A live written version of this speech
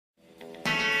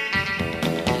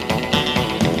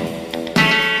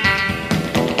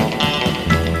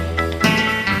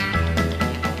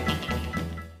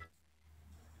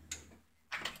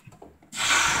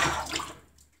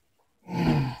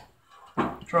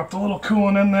Dropped a little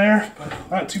coolant in there, but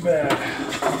not too bad.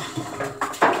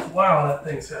 Wow, that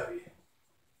thing's heavy.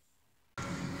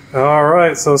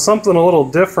 Alright, so something a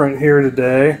little different here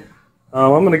today.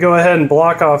 I'm going to go ahead and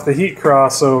block off the heat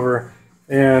crossover.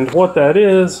 And what that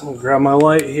is, I'll grab my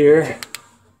light here,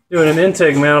 doing an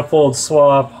intake manifold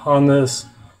swap on this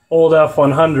old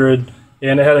F100,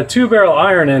 and it had a 2-barrel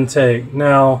iron intake.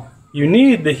 Now, you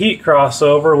need the heat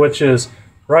crossover, which is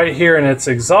right here in its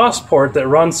exhaust port that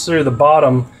runs through the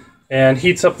bottom and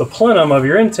heats up the plenum of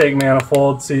your intake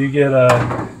manifold so you get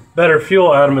a better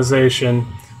fuel atomization.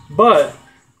 But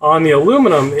on the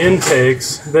aluminum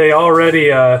intakes, they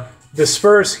already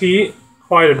disperse heat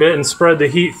quite a bit and spread the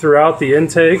heat throughout the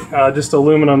intake. Just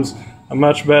aluminum's a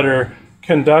much better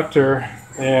conductor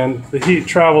and the heat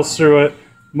travels through it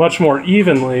much more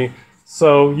evenly.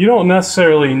 So you don't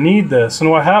necessarily need this. And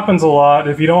what happens a lot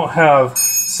if you don't have,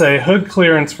 say, hood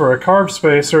clearance for a carb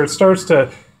spacer, it starts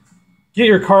to get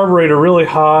your carburetor really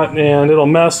hot and it'll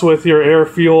mess with your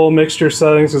air-fuel mixture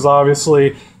settings, because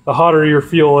obviously the hotter your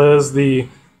fuel is, the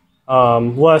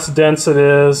less dense it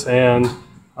is, and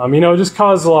you know, it just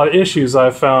causes a lot of issues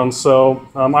I've found. So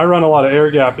I run a lot of air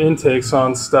gap intakes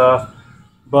on stuff,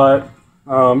 but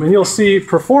and you'll see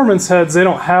performance heads, they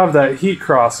don't have that heat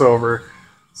crossover.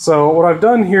 So what I've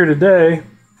done here today,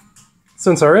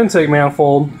 since our intake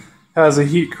manifold has a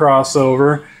heat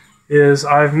crossover, is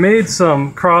I've made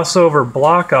some crossover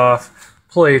block off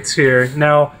plates here.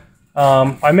 Now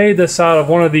I made this out of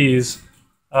one of these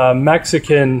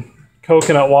Mexican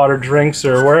coconut water drinks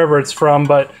or wherever it's from,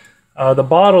 but the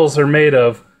bottles are made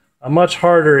of a much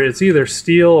harder, it's either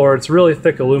steel or it's really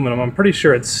thick aluminum. I'm pretty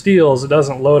sure it's steel, as it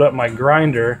doesn't load up my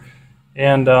grinder,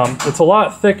 and it's a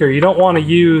lot thicker. You don't want to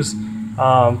use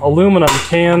aluminum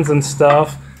cans and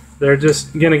stuff. They're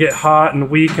just gonna get hot and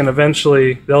weak and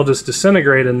eventually they'll just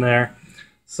disintegrate in there.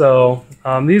 So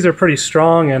these are pretty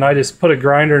strong, and I just put a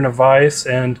grinder in a vise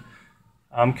and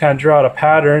kind of draw out a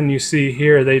pattern. You see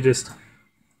here,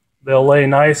 they'll lay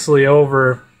nicely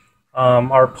over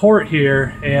our port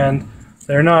here, and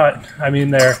they're not, I mean,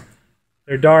 they're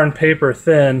darn paper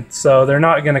thin, so they're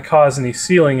not going to cause any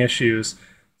sealing issues.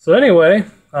 So anyway,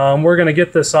 we're going to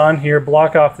get this on here,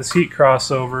 block off this heat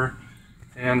crossover,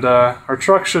 and our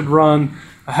truck should run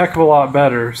a heck of a lot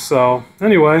better. So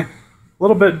anyway, a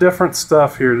little bit different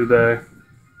stuff here today.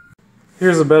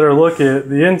 Here's a better look at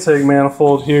the intake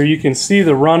manifold here. You can see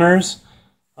the runners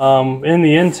in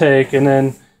the intake, and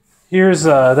then here's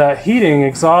that heating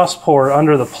exhaust port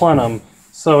under the plenum.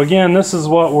 So again, this is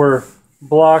what we're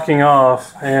blocking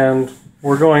off, and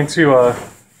we're going to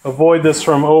avoid this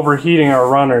from overheating our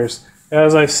runners.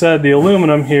 As I said, the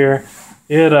aluminum here,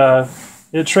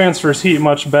 it transfers heat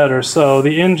much better. So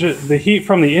the heat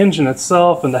from the engine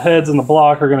itself and the heads and the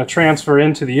block are going to transfer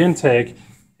into the intake,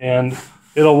 and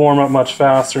it'll warm up much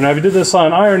faster. Now, if you did this on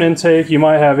an iron intake, you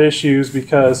might have issues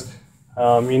because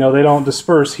you know, they don't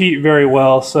disperse heat very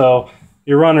well, so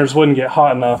your runners wouldn't get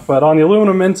hot enough. But on the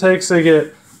aluminum intakes, they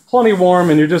get plenty warm,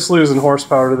 and you're just losing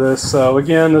horsepower to this. So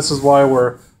again, this is why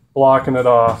we're blocking it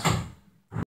off.